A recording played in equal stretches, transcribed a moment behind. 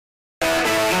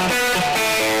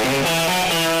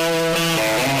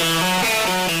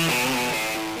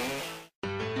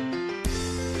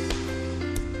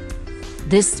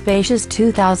This spacious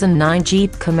 2009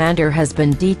 Jeep Commander has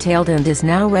been detailed and is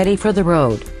now ready for the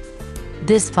road.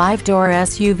 This 5-door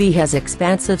SUV has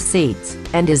expansive seats,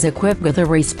 and is equipped with a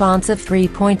responsive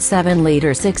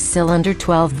 3.7-liter 6-cylinder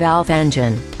 12-valve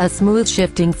engine, a smooth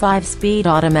shifting 5-speed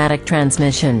automatic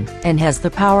transmission, and has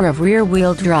the power of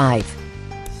rear-wheel drive.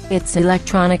 Its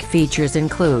electronic features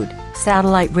include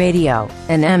satellite radio,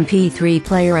 an MP3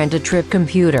 player and a trip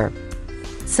computer.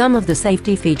 Some of the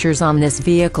safety features on this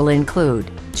vehicle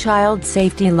include child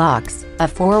safety locks, a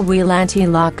 4-wheel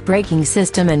anti-lock braking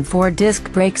system and 4-disc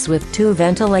brakes with 2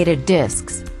 ventilated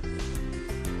discs.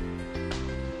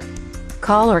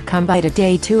 Call or come by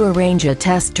today to arrange a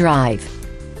test drive.